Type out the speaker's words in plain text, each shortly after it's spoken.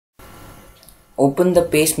Open the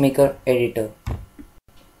Pacemaker editor.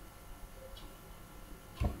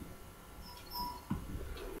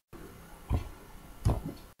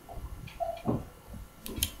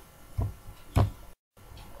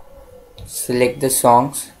 Select the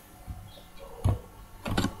songs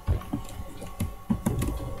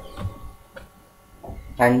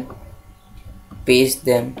and paste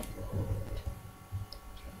them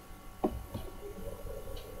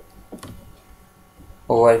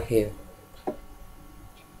over here.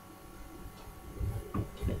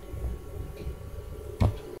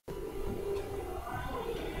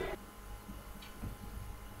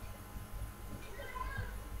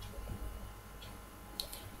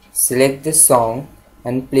 Select this song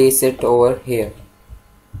and place it over here.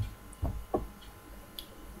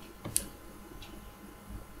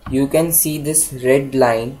 You can see this red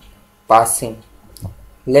line passing.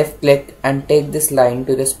 Left click and take this line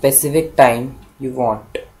to the specific time you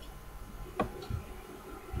want.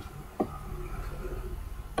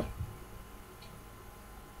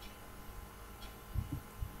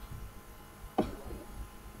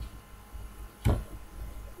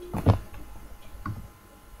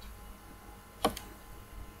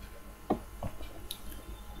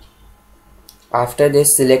 After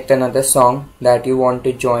this, select another song that you want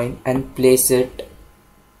to join and place it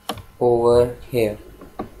over here.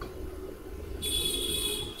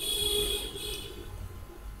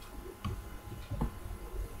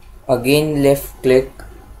 Again, left click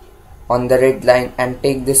on the red line and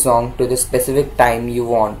take the song to the specific time you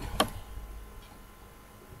want.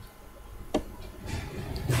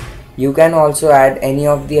 You can also add any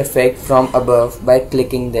of the effect from above by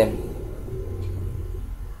clicking them.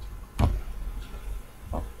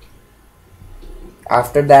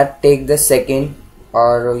 After that, take the second,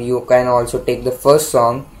 or you can also take the first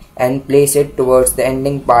song and place it towards the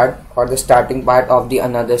ending part or the starting part of the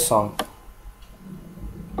another song.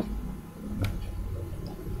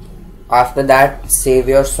 After that, save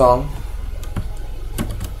your song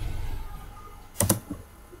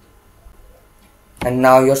and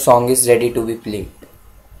now your song is ready to be played.